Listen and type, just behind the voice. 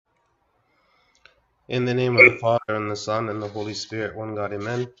In the name of the Father, and the Son, and the Holy Spirit, one God,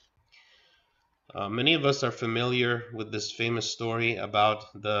 amen. Many of us are familiar with this famous story about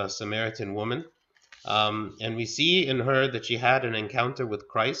the Samaritan woman. And we see in her that she had an encounter with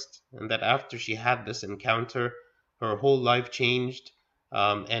Christ, and that after she had this encounter, her whole life changed.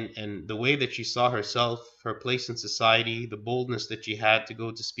 And the way that she saw herself, her place in society, the boldness that she had to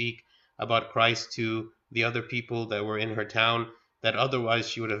go to speak about Christ to the other people that were in her town, that otherwise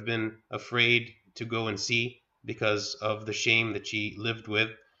she would have been afraid to go and see because of the shame that she lived with.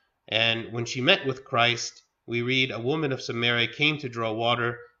 And when she met with Christ, we read, a woman of Samaria came to draw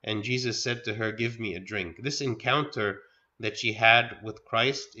water, and Jesus said to her, give me a drink. This encounter that she had with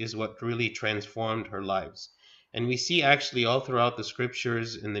Christ is what really transformed her lives. And we see actually all throughout the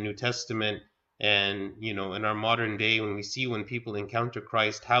scriptures in the New Testament and, in our modern day, when people encounter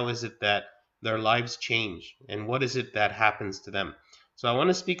Christ, how is it that their lives change and what is it that happens to them? So I want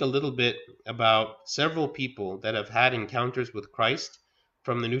to speak a little bit about several people that have had encounters with Christ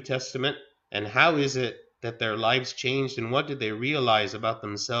from the New Testament, and how is it that their lives changed, and what did they realize about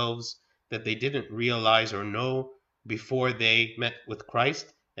themselves that they didn't realize or know before they met with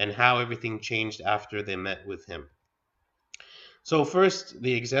Christ, and how everything changed after they met with him. So first,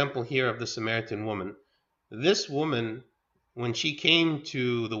 the example here of the Samaritan woman. This woman, when she came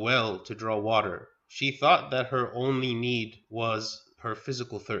to the well to draw water, she thought that her only need was her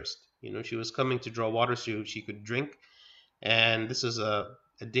physical thirst. She was coming to draw water so she could drink, and this is a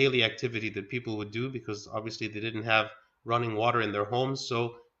daily activity that people would do because obviously they didn't have running water in their homes,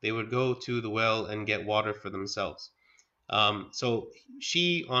 so they would go to the well and get water for themselves. So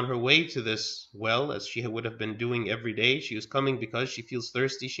she, on her way to this well, as she would have been doing every day, she was coming because she feels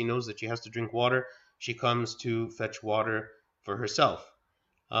thirsty. She knows that she has to drink water. She comes to fetch water for herself.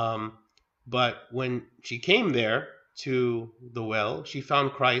 Um, but when she came there to the well, she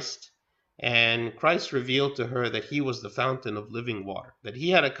found Christ, and Christ revealed to her that he was the fountain of living water, that he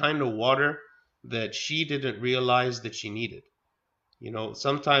had a kind of water that she didn't realize that she needed.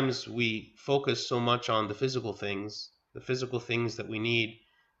 Sometimes we focus so much on the physical things that we need,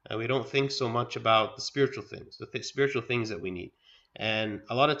 and we don't think so much about the spiritual things, spiritual things that we need. And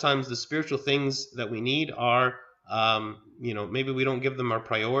a lot of times the spiritual things that we need are, maybe we don't give them our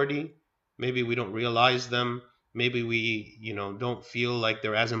priority. Maybe we don't realize them. Maybe we, don't feel like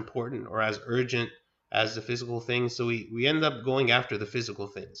they're as important or as urgent as the physical things. So we end up going after the physical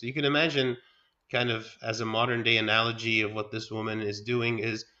things. So you can imagine, kind of as a modern day analogy of what this woman is doing,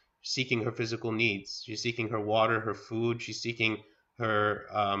 is seeking her physical needs. She's seeking her water, her food. She's seeking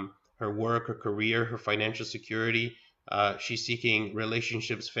her work, her career, her financial security. She's seeking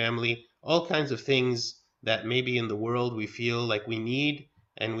relationships, family, all kinds of things that maybe in the world we feel like we need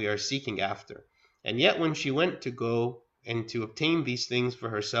and we are seeking after. And yet when she went to go and to obtain these things for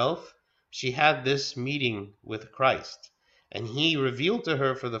herself, she had this meeting with Christ. And he revealed to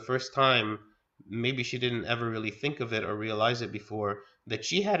her for the first time, maybe she didn't ever really think of it or realize it before, that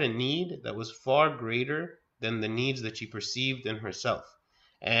she had a need that was far greater than the needs that she perceived in herself.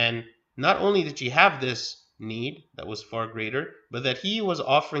 And not only did she have this need that was far greater, but that he was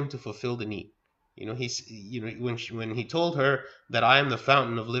offering to fulfill the need. When he told her that I am the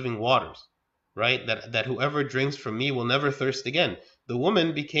fountain of living waters, right? That whoever drinks from me will never thirst again. The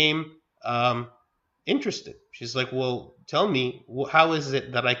woman became interested. She's like, well, tell me, how is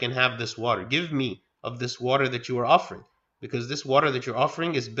it that I can have this water? Give me of this water that you are offering, because this water that you're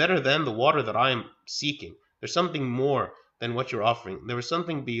offering is better than the water that I am seeking. There's something more than what you're offering. There was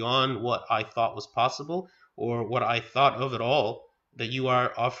something beyond what I thought was possible or what I thought of at all that you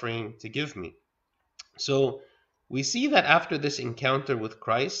are offering to give me. So we see that after this encounter with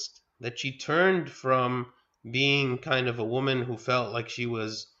Christ, that she turned from being kind of a woman who felt like she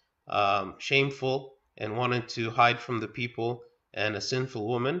was shameful and wanted to hide from the people and a sinful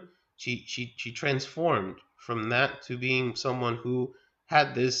woman. She transformed from that to being someone who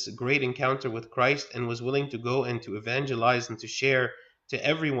had this great encounter with Christ and was willing to go and to evangelize and to share to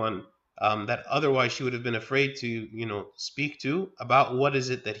everyone that otherwise she would have been afraid to, speak to, about what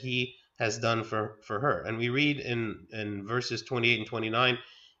is it that he has done for her. And we read in verses 28 and 29,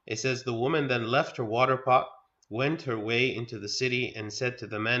 it says, the woman then left her water pot, went her way into the city, and said to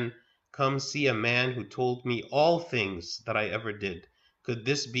the men, come see a man who told me all things that I ever did. Could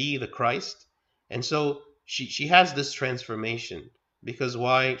this be the Christ? And so she has this transformation, because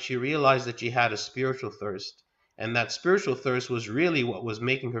why? She realized that she had a spiritual thirst, and that spiritual thirst was really what was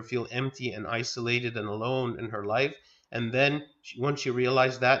making her feel empty and isolated and alone in her life. And then once she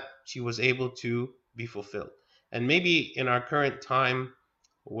realized that, she was able to be fulfilled. And maybe in our current time,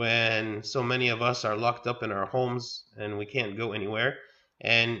 when so many of us are locked up in our homes and we can't go anywhere,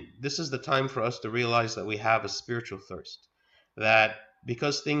 And this is the time for us to realize that we have a spiritual thirst. That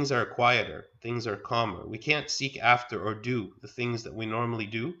because things are quieter, things are calmer, we can't seek after or do the things that we normally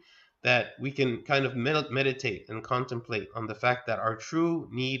do, that we can kind of meditate and contemplate on the fact that our true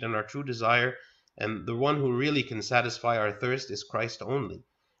need and our true desire and the one who really can satisfy our thirst is Christ only.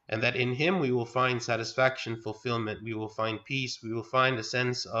 And that in Him we will find satisfaction, fulfillment, we will find peace, we will find a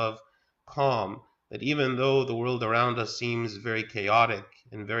sense of calm, that even though the world around us seems very chaotic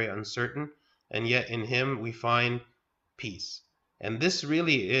and very uncertain, and yet in Him we find peace. And this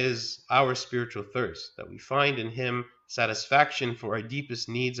really is our spiritual thirst, that we find in Him satisfaction for our deepest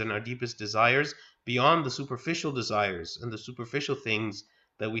needs and our deepest desires beyond the superficial desires and the superficial things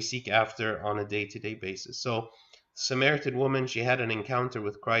that we seek after on a day-to-day basis. So, Samaritan woman, she had an encounter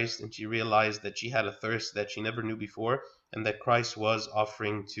with Christ, and she realized that she had a thirst that she never knew before, and that Christ was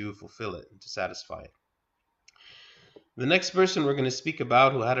offering to fulfill it and to satisfy it. The next person we're going to speak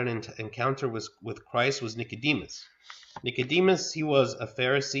about who had an encounter with Christ was Nicodemus. Nicodemus, he was a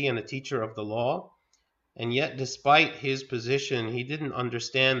Pharisee and a teacher of the law, and yet despite his position, he didn't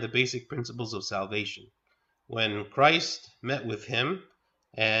understand the basic principles of salvation. When Christ met with him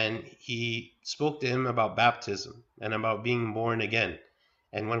and he spoke to him about baptism and about being born again,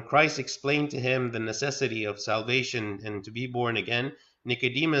 and when Christ explained to him the necessity of salvation and to be born again,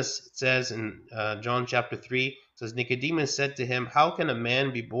 Nicodemus says in John chapter 3, says, Nicodemus said to him, "How can a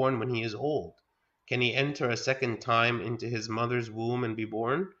man be born when he is old? Can he enter a second time into his mother's womb and be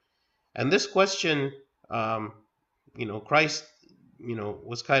born?" And this question, Christ,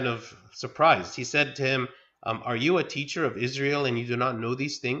 was kind of surprised. He said to him, "Are you a teacher of Israel and you do not know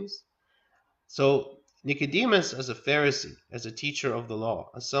these things?" So Nicodemus, as a Pharisee, as a teacher of the law,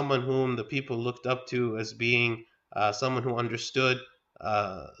 as someone whom the people looked up to as being someone who understood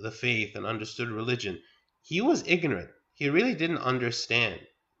the faith and understood religion, he was ignorant. He really didn't understand.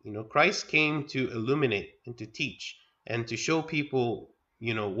 Christ came to illuminate and to teach and to show people,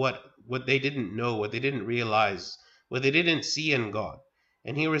 what they didn't know, what they didn't realize, what they didn't see in God.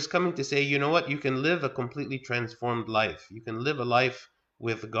 And he was coming to say, you know what, you can live a completely transformed life. You can live a life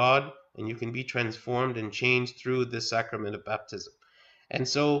with God, and you can be transformed and changed through this sacrament of baptism. And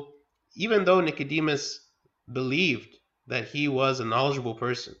so, even though Nicodemus believed that he was a knowledgeable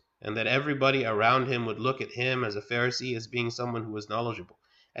person, and that everybody around him would look at him as a Pharisee as being someone who was knowledgeable,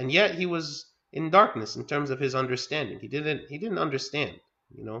 and yet he was in darkness in terms of his understanding. He didn't understand,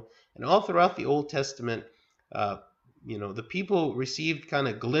 And all throughout the Old Testament, the people received kind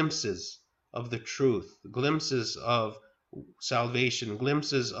of glimpses of the truth, glimpses of salvation,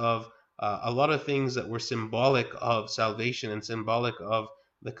 glimpses of a lot of things that were symbolic of salvation and symbolic of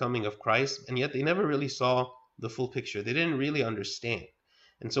the coming of Christ, and yet they never really saw the full picture. They didn't really understand.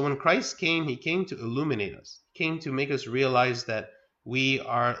 And so when Christ came, He came to illuminate us. He came to make us realize that we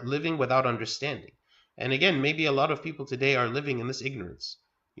are living without understanding. And again, maybe a lot of people today are living in this ignorance.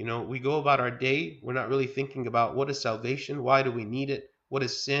 We go about our day, we're not really thinking about what is salvation, why do we need it, what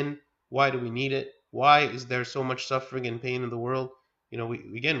is sin, why do we need it, why is there so much suffering and pain in the world.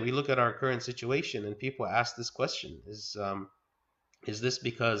 We look at our current situation and people ask this question, is this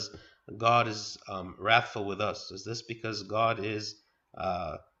because God is wrathful with us? Is this because God is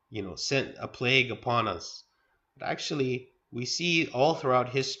sent a plague upon us? But actually, we see all throughout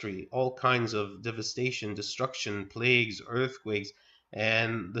history all kinds of devastation, destruction, plagues, earthquakes,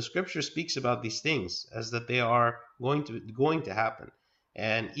 and the scripture speaks about these things as that they are going to happen.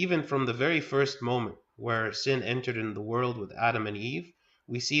 And even from the very first moment where sin entered in the world with Adam and Eve,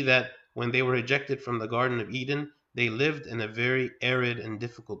 we see that when they were ejected from the Garden of Eden, they lived in a very arid and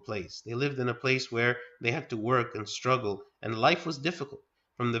difficult place. They lived in a place where they had to work and struggle, and life was difficult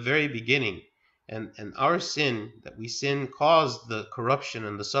from the very beginning. And our sin, that we sin, caused the corruption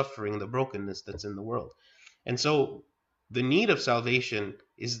and the suffering and the brokenness that's in the world. And so the need of salvation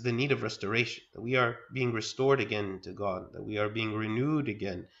is the need of restoration, that we are being restored again to God, that we are being renewed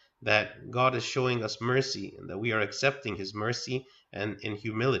again, that God is showing us mercy, and that we are accepting His mercy and in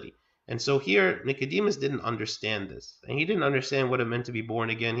humility. And so here, Nicodemus didn't understand this. And he didn't understand what it meant to be born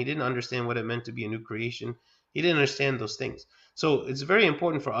again. He didn't understand what it meant to be a new creation. He didn't understand those things. So it's very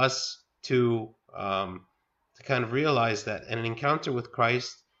important for us to kind of realize that an encounter with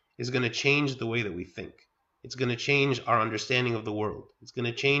Christ is going to change the way that we think. It's going to change our understanding of the world. It's going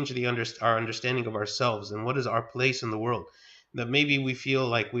to change our understanding of ourselves and what is our place in the world. That maybe we feel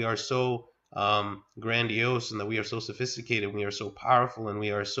like we are so grandiose and that we are so sophisticated, we are so powerful, and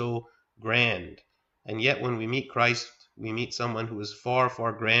we are so grand. And yet when we meet Christ, we meet someone who is far,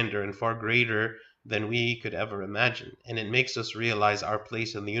 far grander and far greater than we could ever imagine. And it makes us realize our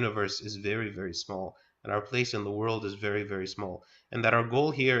place in the universe is very, very small, and our place in the world is very, very small. And that our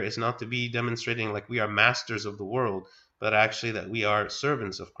goal here is not to be demonstrating like we are masters of the world, but actually that we are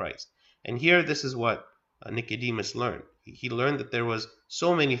servants of Christ. And here, this is what Nicodemus learned. He learned that there was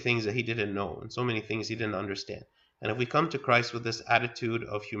so many things that he didn't know and so many things he didn't understand. And if we come to Christ with this attitude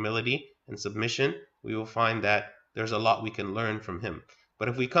of humility and submission, we will find that there's a lot we can learn from him. But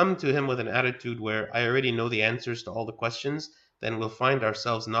if we come to him with an attitude where I already know the answers to all the questions, then we'll find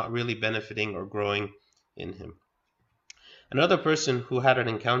ourselves not really benefiting or growing in him. Another person who had an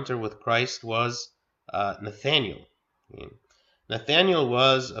encounter with Christ was Nathaniel. Nathaniel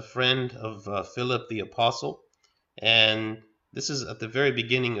was a friend of Philip the Apostle, and this is at the very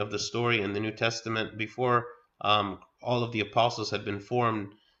beginning of the story in the New Testament, before all of the apostles had been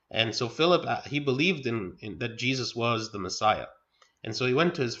formed. And so Philip, he believed in that Jesus was the Messiah. And so he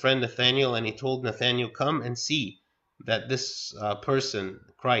went to his friend Nathaniel, and he told Nathaniel, come and see that this person,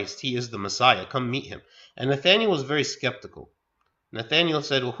 Christ, he is the Messiah. Come meet him. And Nathaniel was very skeptical. Nathaniel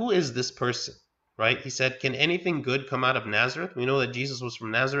said, well, who is this person? Right? He said, can anything good come out of Nazareth? We know that Jesus was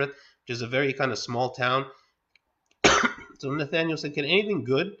from Nazareth, which is a very kind of small town. So Nathaniel said, can anything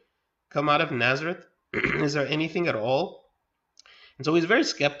good come out of Nazareth? Is there anything at all? And so he's very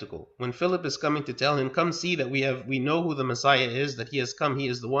skeptical. When Philip is coming to tell him, come see that we know who the Messiah is, that he has come, he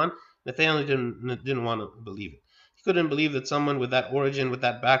is the one, Nathaniel didn't want to believe it. He couldn't believe that someone with that origin, with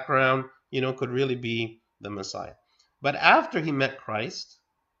that background, could really be the Messiah. But after he met Christ,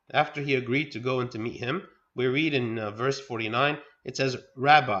 after he agreed to go and to meet him, we read in verse 49, it says,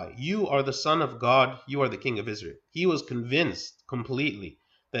 Rabbi, you are the Son of God, you are the King of Israel. He was convinced completely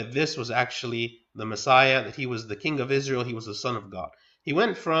that this was actually the Messiah, that he was the King of Israel, he was the Son of God. He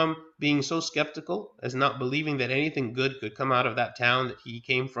went from being so skeptical as not believing that anything good could come out of that town that he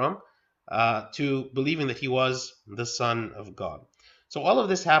came from, to believing that he was the Son of God. So all of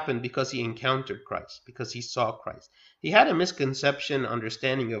this happened because he encountered Christ, because he saw Christ. He had a misconception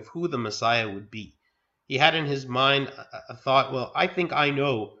understanding of who the Messiah would be. He had in his mind a thought, well, I think I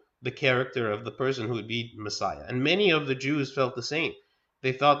know the character of the person who would be Messiah. And many of the Jews felt the same.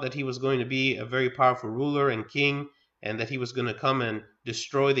 They thought that he was going to be a very powerful ruler and king, and that he was going to come and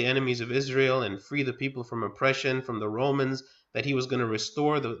destroy the enemies of Israel and free the people from oppression, from the Romans, that he was going to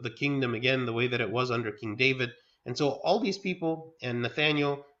restore the kingdom again the way that it was under King David. And so all these people and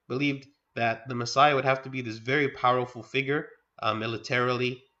Nathaniel believed that the Messiah would have to be this very powerful figure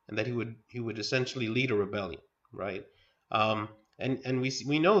militarily, and that he would essentially lead a rebellion, right? And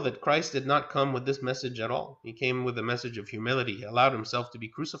we know that Christ did not come with this message at all. He came with a message of humility. He allowed himself to be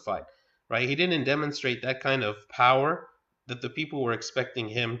crucified, right? He didn't demonstrate that kind of power that the people were expecting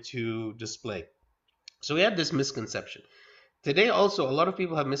him to display. So he had this misconception. Today also, a lot of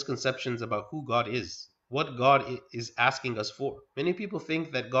people have misconceptions about who God is, what God is asking us for. Many people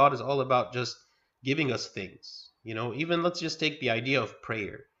think that God is all about just giving us things. Even let's just take the idea of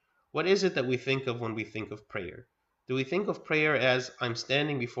prayer. What is it that we think of when we think of prayer? Do we think of prayer as I'm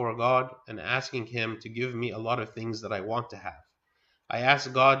standing before God and asking him to give me a lot of things that I want to have? I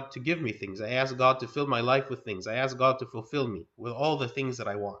ask God to give me things. I ask God to fill my life with things. I ask God to fulfill me with all the things that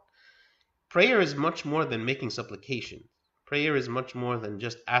I want. Prayer is much more than making supplication. Prayer is much more than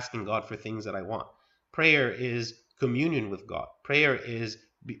just asking God for things that I want. Prayer is communion with God. Prayer is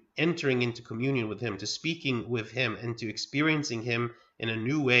entering into communion with him, to speaking with him, and to experiencing him in a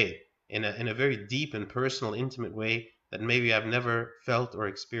new way, in a very deep and personal, intimate way that maybe I've never felt or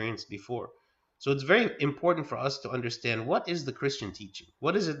experienced before. So it's very important for us to understand, what is the Christian teaching?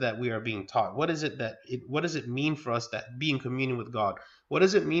 What is it that we are being taught? What does it mean for us that be in communion with God? What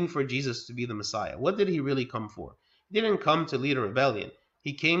does it mean for Jesus to be the Messiah? What did he really come for? He didn't come to lead a rebellion.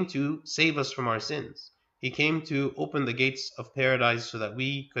 He came to save us from our sins. He came to open the gates of paradise so that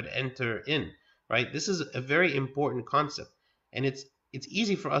we could enter in, right? This is a very important concept, and it's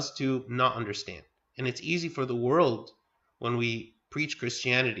easy for us to not understand. And it's easy for the world, when we preach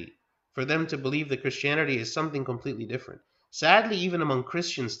Christianity, for them to believe that Christianity is something completely different. Sadly, even among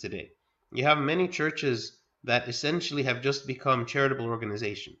Christians today, you have many churches that essentially have just become charitable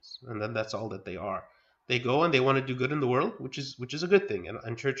organizations, and that's all that they are. They go and they want to do good in the world, which is a good thing,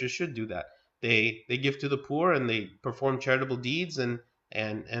 and churches should do that. They give to the poor, and they perform charitable deeds, and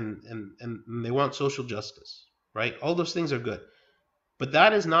they want social justice, right? All those things are good. But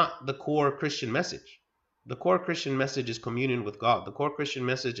that is not the core Christian message. The core Christian message is communion with God. The core Christian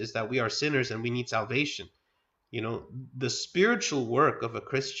message is that we are sinners and we need salvation. The spiritual work of a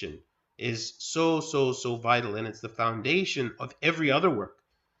Christian is so vital, and it's the foundation of every other work.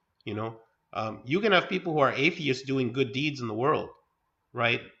 You can have people who are atheists doing good deeds in the world,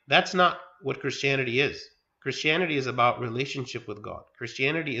 right? That's not what Christianity is. Christianity is about relationship with God.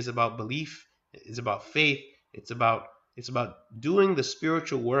 Christianity is about belief It's about faith. It's about doing the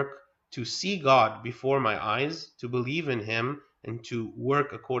spiritual work to see God before my eyes, to believe in him, and to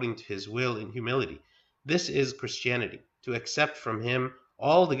work according to his will in humility. This is Christianity, to accept from him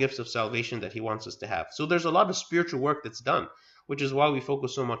all the gifts of salvation that he wants us to have. So there's a lot of spiritual work that's done, which is why we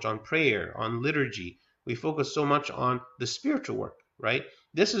focus so much on prayer, on liturgy. We focus so much on the spiritual work, right?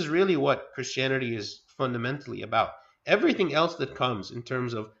 This is really what Christianity is fundamentally about. Everything else that comes in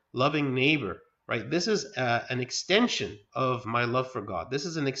terms of loving neighbor, right? This is an extension of my love for God. This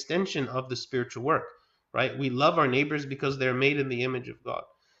is an extension of the spiritual work, right? We love our neighbors because they're made in the image of God.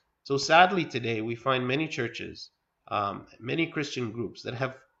 So sadly today, we find many churches, many Christian groups that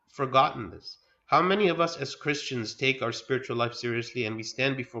have forgotten this. How many of us as Christians take our spiritual life seriously and we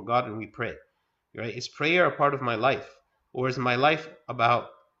stand before God and we pray, right? Is prayer a part of my life? Or is my life about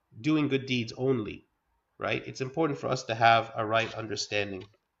doing good deeds only, right? It's important for us to have a right understanding.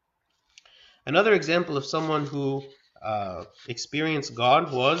 Another example of someone who experienced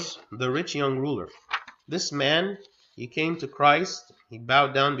God was the rich young ruler. This man, he came to Christ, he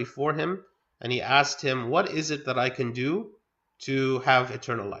bowed down before him, and he asked him, what is it that I can do to have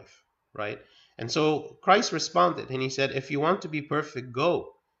eternal life, right? And so Christ responded, and he said, if you want to be perfect,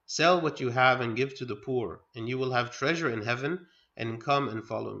 go, sell what you have and give to the poor, and you will have treasure in heaven, and come and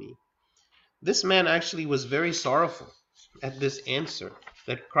follow me. This man actually was very sorrowful at this answer,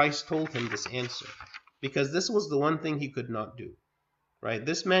 that Christ told him this answer, because this was the one thing he could not do, right?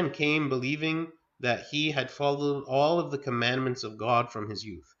 This man came believing that he had followed all of the commandments of God from his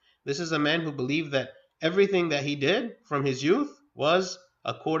youth. This is a man who believed that everything that he did from his youth was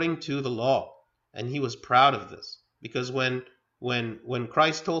according to the law, and he was proud of this, because when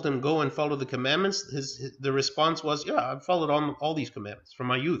Christ told him go and follow the commandments, the response was, yeah, I've followed all these commandments from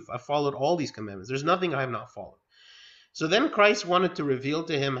my youth. I've followed all these commandments. There's nothing I have not followed. So then Christ wanted to reveal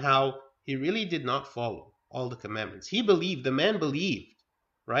to him how he really did not follow all the commandments. The man believed,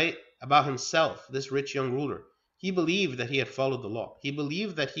 right, about himself, this rich young ruler. He believed that he had followed the law. He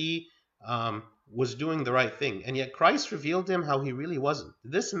believed that he was doing the right thing. And yet Christ revealed to him how he really wasn't.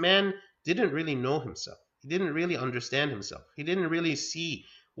 This man didn't really know himself. He didn't really understand himself. He didn't really see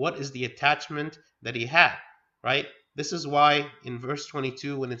what is the attachment that he had, right? This is why in verse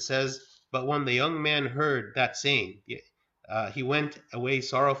 22 when it says, but when the young man heard that saying, he went away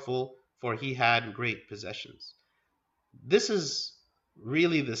sorrowful, for he had great possessions. This is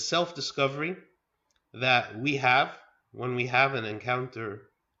really the self-discovery that we have when we have an encounter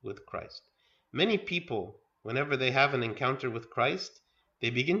with Christ. Many people, whenever they have an encounter with Christ, they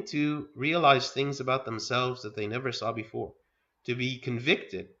begin to realize things about themselves that they never saw before, to be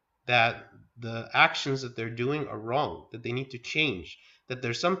convicted that the actions that they're doing are wrong, that they need to change, that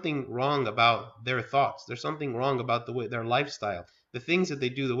there's something wrong about their thoughts, there's something wrong about the way their lifestyle, the things that they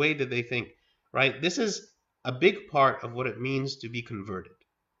do, the way that they think, right? This is a big part of what it means to be converted,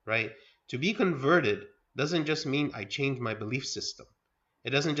 right? To be converted doesn't just mean I change my belief system.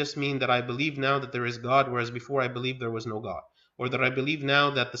 It doesn't just mean that I believe now that there is God, whereas before I believed there was no God. Or that I believe now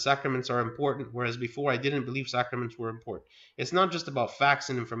that the sacraments are important, whereas before I didn't believe sacraments were important. It's not just about facts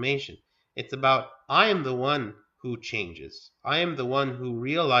and information. It's about I am the one who changes. I am the one who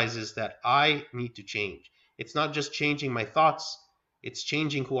realizes that I need to change. It's not just changing my thoughts. It's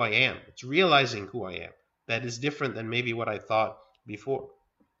changing who I am. It's realizing who I am. That is different than maybe what I thought before.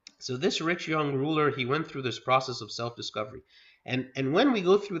 So this rich young ruler, he went through this process of self-discovery. And when we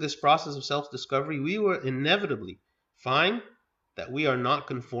go through this process of self-discovery, we will inevitably find that we are not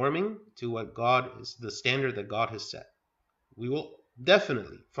conforming to what God is, the standard that God has set. We will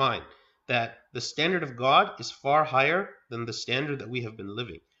definitely find that the standard of God is far higher than the standard that we have been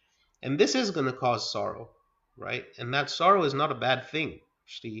living. And this is going to cause sorrow, right? And that sorrow is not a bad thing.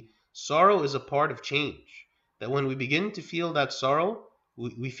 Actually, sorrow is a part of change. That when we begin to feel that sorrow,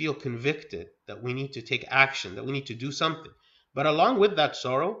 we feel convicted that we need to take action, that we need to do something. But along with that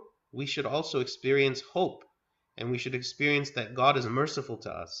sorrow, we should also experience hope. And we should experience that God is merciful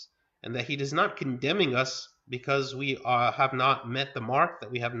to us and that he is not condemning us because we have not met the mark,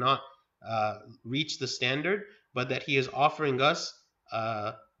 that we have not reached the standard, but that he is offering us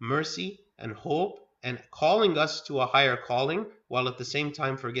mercy and hope and calling us to a higher calling while at the same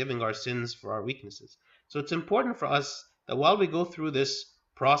time forgiving our sins for our weaknesses. So it's important for us that while we go through this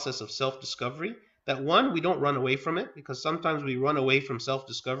process of self-discovery, that one, we don't run away from it, because sometimes we run away from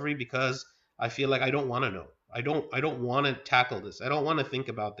self-discovery because I feel like I don't want to know. I don't want to tackle this. I don't want to think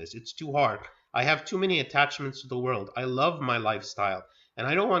about this. It's too hard. I have too many attachments to the world. I love my lifestyle. And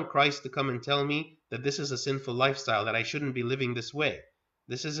I don't want Christ to come and tell me that this is a sinful lifestyle, that I shouldn't be living this way.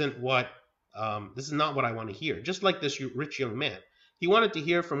 This is not what I want to hear. Just like this rich young man. He wanted to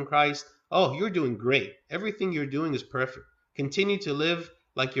hear from Christ, Oh, you're doing great. Everything you're doing is perfect. Continue to live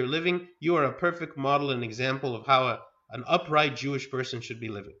like you're living. You are a perfect model and example of how an upright Jewish person should be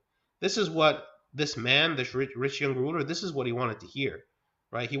living. This is what this man, this rich young ruler, this is what he wanted to hear,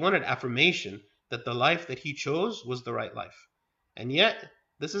 right? He wanted affirmation that the life that he chose was the right life. And yet,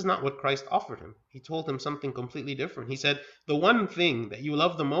 this is not what Christ offered him. He told him something completely different. He said, the one thing that you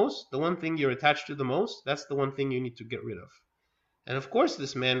love the most, the one thing you're attached to the most, that's the one thing you need to get rid of. And of course,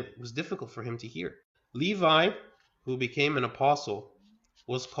 this man was difficult for him to hear. Levi, who became an apostle,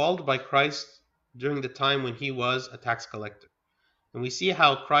 was called by Christ during the time when he was a tax collector. And we see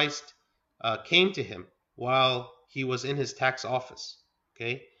how Christ came to him while he was in his tax office.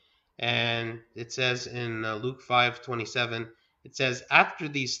 Okay, and it says in Luke 5:27, it says, after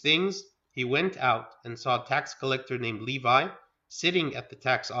these things, he went out and saw a tax collector named Levi sitting at the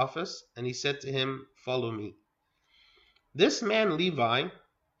tax office, and he said to him, follow me. This man Levi,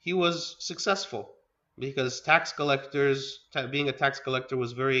 he was successful because being a tax collector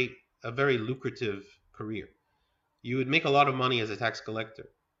was a very lucrative career. You would make a lot of money as a tax collector.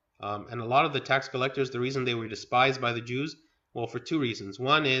 And a lot of the tax collectors, the reason they were despised by the Jews, well, for two reasons.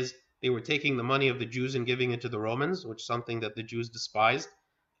 One is they were taking the money of the Jews and giving it to the Romans, which is something that the Jews despised.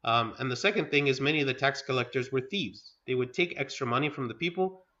 And the second thing is many of the tax collectors were thieves. They would take extra money from the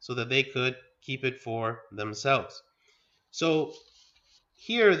people so that they could keep it for themselves. So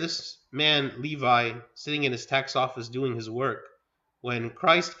here, this man, Levi, sitting in his tax office doing his work, when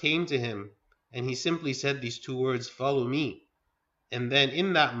Christ came to him and he simply said these two words, follow me. And then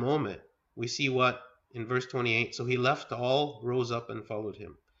in that moment, we see what in verse 28, so he left all, rose up, and followed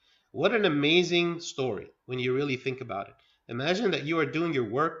him. What an amazing story when you really think about it. Imagine that you are doing your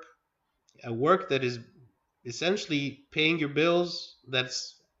work, a work that is essentially paying your bills,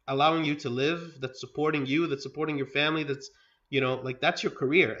 that's allowing you to live, that's supporting you, that's supporting your family, that's, like that's your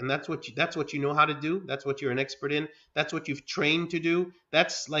career, and that's what you know how to do, that's what you're an expert in, that's what you've trained to do,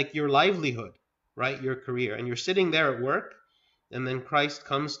 that's like your livelihood, right? Your career. And you're sitting there at work, and then Christ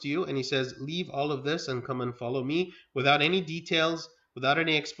comes to you and he says, leave all of this and come and follow me, without any details, without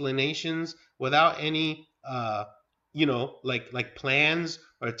any explanations, without any like plans,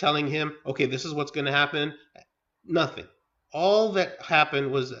 or telling him, okay, this is what's going to happen. Nothing. All that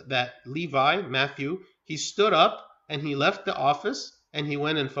happened was that Levi, Matthew, he stood up and he left the office and he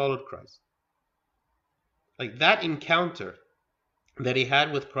went and followed Christ. Like that encounter that he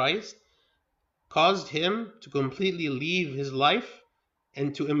had with Christ caused him to completely leave his life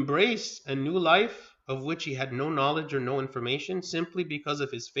and to embrace a new life of which he had no knowledge or no information, simply because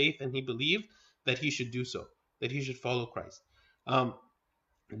of his faith, and he believed that he should do so, that he should follow Christ.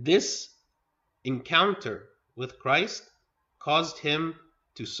 This encounter with Christ caused him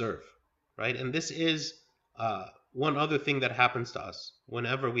to serve, right? And this is one other thing that happens to us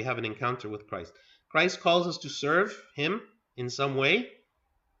whenever we have an encounter with Christ. Christ calls us to serve him in some way,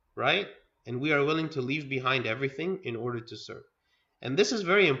 right? And we are willing to leave behind everything in order to serve. And this is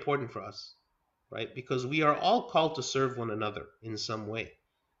very important for us, right? Because we are all called to serve one another in some way.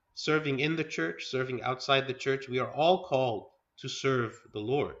 Serving in the church, serving outside the church, we are all called to serve the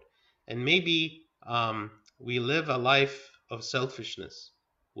Lord. And maybe we live a life of selfishness,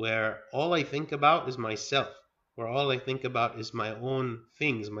 where all I think about is myself, where all I think about is my own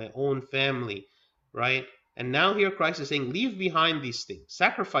things, my own family, right? And now here Christ is saying, leave behind these things,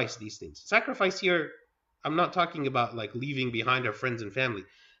 sacrifice these things. Sacrifice here, I'm not talking about like leaving behind our friends and family.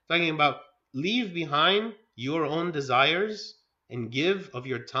 I'm talking about leave behind your own desires and give of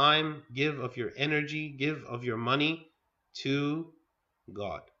your time, give of your energy, give of your money to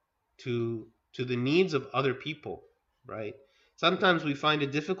God, to the needs of other people, right? Sometimes we find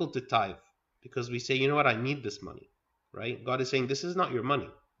it difficult to tithe because we say, you know what, I need this money, right? God is saying, this is not your money.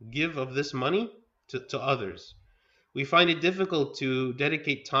 Give of this money to others. We find it difficult to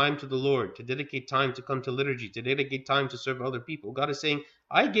dedicate time to the Lord, to dedicate time to come to liturgy, to dedicate time to serve other people. God is saying,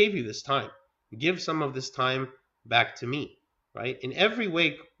 I gave you this time. Give some of this time back to me, right? In every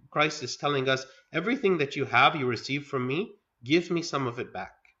way, Christ is telling us, everything that you have, you received from me, give me some of it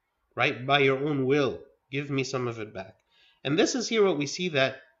back, right? By your own will, give me some of it back. And this is here what we see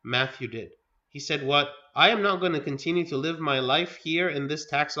that Matthew did. He said, what? I am not going to continue to live my life here in this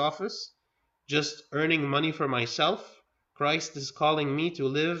tax office, just earning money for myself. Christ is calling me to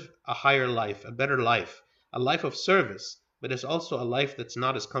live a higher life, a better life, a life of service, but it's also a life that's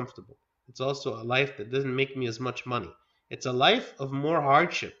not as comfortable. It's also a life that doesn't make me as much money. It's a life of more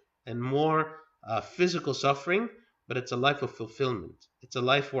hardship and more physical suffering, but it's a life of fulfillment. It's a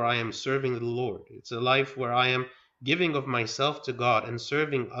life where I am serving the Lord. It's a life where I am giving of myself to God and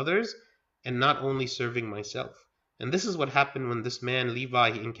serving others, and not only serving myself. And this is what happened when this man, Levi,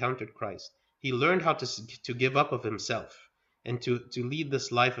 encountered Christ. He learned how to give up of himself and to lead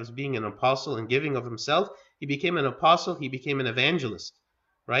this life as being an apostle and giving of himself. He became an apostle, he became an evangelist,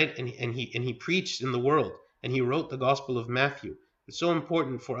 right? And he preached in the world, and he wrote the Gospel of Matthew. It's so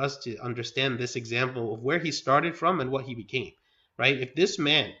important for us to understand this example of where he started from and what he became, right? If this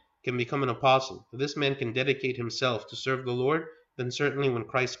man can become an apostle, if this man can dedicate himself to serve the Lord, then certainly when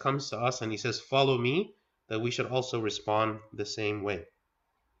Christ comes to us and he says, "Follow me," that we should also respond the same way.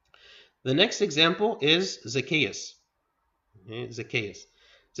 The next example is Zacchaeus. Okay,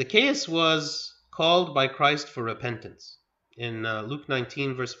 Zacchaeus was called by Christ for repentance. In Luke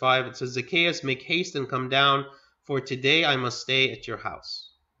 19 verse 5, it says, "Zacchaeus, make haste and come down, for today I must stay at your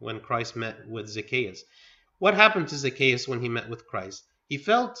house." When Christ met with Zacchaeus, what happened to Zacchaeus when he met with Christ? He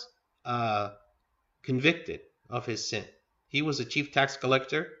felt convicted of his sin. He was a chief tax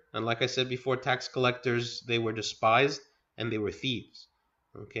collector, and like I said before, tax collectors, they were despised and they were thieves.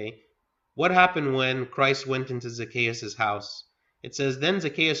 Okay, what happened when Christ went into Zacchaeus' house? It says, "Then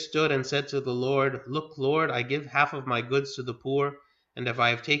Zacchaeus stood and said to the Lord, 'Look, Lord, I give half of my goods to the poor, and if I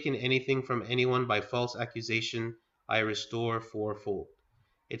have taken anything from anyone by false accusation, I restore fourfold.'"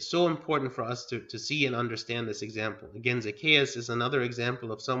 It's so important for us to see and understand this example. Again, Zacchaeus is another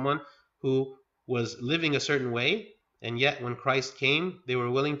example of someone who was living a certain way, and yet when Christ came, they were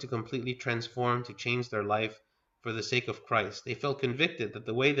willing to completely transform, to change their life for the sake of Christ. They felt convicted that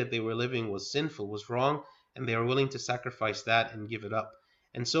the way that they were living was sinful, was wrong, and they were willing to sacrifice that and give it up.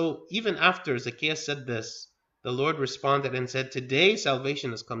 And so even after Zacchaeus said this, the Lord responded and said, "Today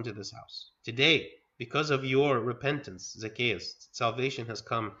salvation has come to this house. Today, because of your repentance, Zacchaeus, salvation has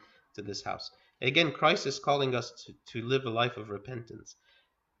come to this house." Again, Christ is calling us to live a life of repentance.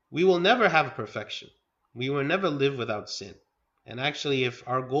 We will never have perfection. We will never live without sin. And actually, if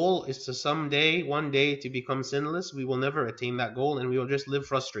our goal is to someday, one day, to become sinless, we will never attain that goal, and we will just live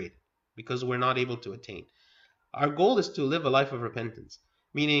frustrated because we're not able to attain. Our goal is to live a life of repentance,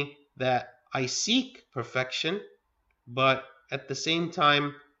 meaning that I seek perfection, but at the same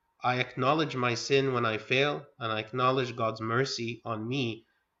time, I acknowledge my sin when I fail, and I acknowledge God's mercy on me,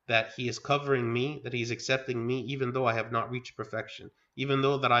 that He is covering me, that He is accepting me, even though I have not reached perfection. Even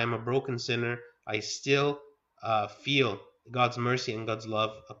though that I am a broken sinner, I still feel God's mercy and God's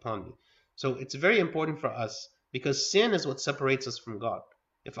love upon me. So it's very important for us, because sin is what separates us from God.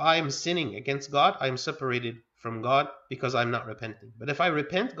 If I am sinning against God, I am separated from God because I'm not repenting. But if I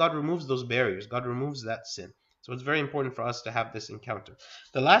repent, God removes those barriers. God removes that sin. So it's very important for us to have this encounter.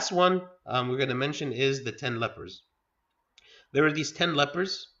 The last one we're going to mention is the 10 lepers. There were these 10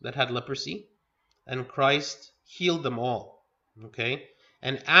 lepers that had leprosy, and Christ healed them all. Okay?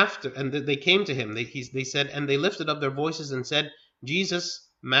 And they came to him. They said, and they lifted up their voices and said, "Jesus,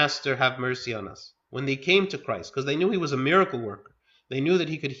 Master, have mercy on us." When they came to Christ, because they knew he was a miracle worker, they knew that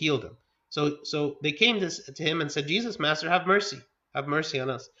he could heal them. So they came to him and said, "Jesus, Master, have mercy on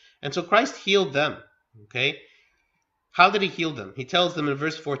us." And so Christ healed them. Okay? How did he heal them? He tells them in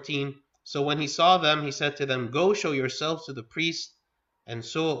verse 14, "So when he saw them, he said to them, 'Go show yourselves to the priest.' And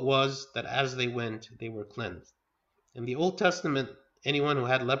so it was that as they went, they were cleansed." In the Old Testament, anyone who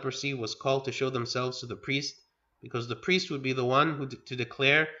had leprosy was called to show themselves to the priest, because the priest would be the one to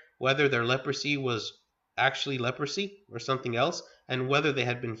declare whether their leprosy was actually leprosy or something else, and whether they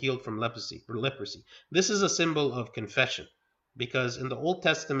had been healed from leprosy. This is a symbol of confession, because in the Old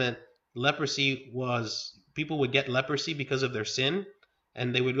Testament, leprosy was, people would get leprosy because of their sin,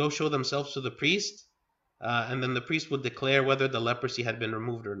 and they would go show themselves to the priest, and then the priest would declare whether the leprosy had been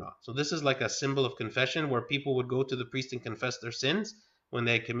removed or not. So this is like a symbol of confession, where people would go to the priest and confess their sins when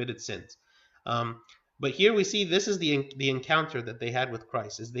they had committed sins. But here we see this is the encounter that they had with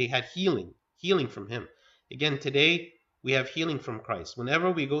Christ, is they had healing from him. Again, today we have healing from Christ.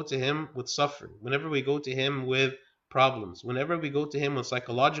 Whenever we go to him with suffering, whenever we go to him with problems, whenever we go to him with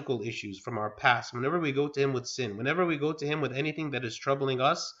psychological issues from our past, whenever we go to him with sin, whenever we go to him with anything that is troubling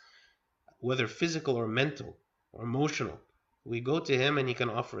us, whether physical or mental or emotional, we go to him and he can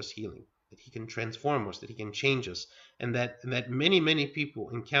offer us healing, that he can transform us, that he can change us, and that many people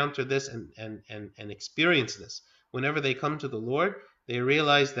encounter this and experience this. Whenever they come to the Lord, they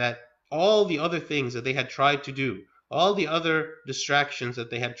realize that all the other things that they had tried to do, all the other distractions that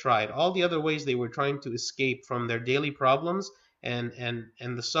they had tried, all the other ways they were trying to escape from their daily problems and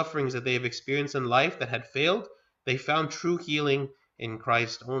the sufferings that they have experienced in life that had failed, they found true healing in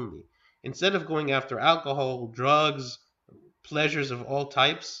Christ only. Instead of going after alcohol, drugs, pleasures of all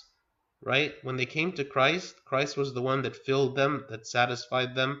types, right? When they came to Christ, Christ was the one that filled them, that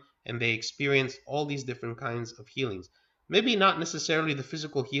satisfied them, and they experienced all these different kinds of healings. Maybe not necessarily the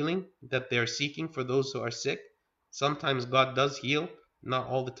physical healing that they're seeking for those who are sick, Sometimes God does heal, not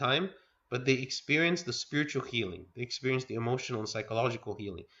all the time, but they experienced the spiritual healing. They experienced the emotional and psychological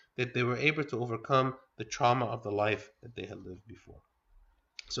healing, that they were able to overcome the trauma of the life that they had lived before.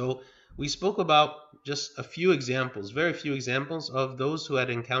 So we spoke about just a few examples, very few examples of those who had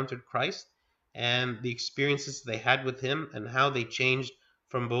encountered Christ and the experiences they had with him and how they changed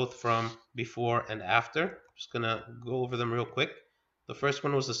from both from before and after. Just going to go over them real quick. The first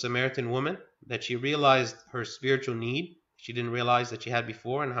one was the Samaritan woman, that she realized her spiritual need. She didn't realize that she had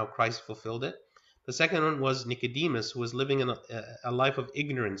before, and how Christ fulfilled it. The second one was Nicodemus, who was living in a life of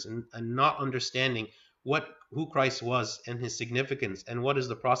ignorance and not understanding who Christ was and his significance and what is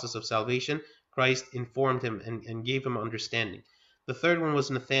the process of salvation. Christ informed him and gave him understanding. The third one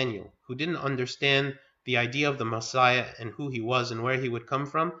was Nathanael, who didn't understand the idea of the Messiah and who he was and where he would come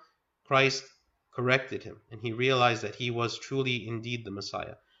from. Christ corrected him, and he realized that he was truly indeed the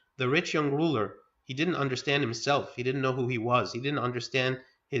Messiah. The rich young ruler, he didn't understand himself. He didn't know who he was. He didn't understand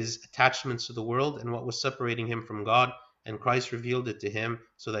his attachments to the world and what was separating him from God, and Christ revealed it to him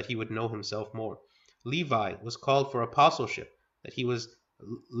so that he would know himself more. Levi was called for apostleship, that he was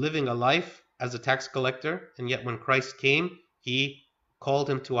living a life as a tax collector, and yet when Christ came, he called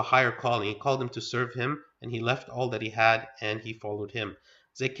him to a higher calling. He called him to serve him, and he left all that he had and he followed him.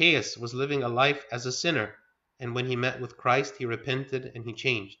 Zacchaeus was living a life as a sinner, and when he met with Christ, he repented and he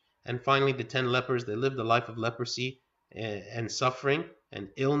changed. And finally, the 10 lepers, they lived a life of leprosy and suffering and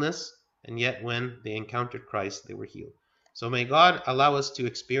illness, and yet when they encountered Christ, they were healed. So may God allow us to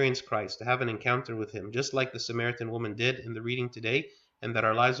experience Christ, to have an encounter with him, just like the Samaritan woman did in the reading today, and that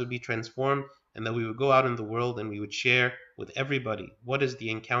our lives would be transformed, and that we would go out in the world and we would share with everybody what is the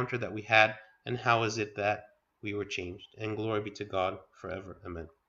encounter that we had and how is it that we were changed. And glory be to God forever. Amen.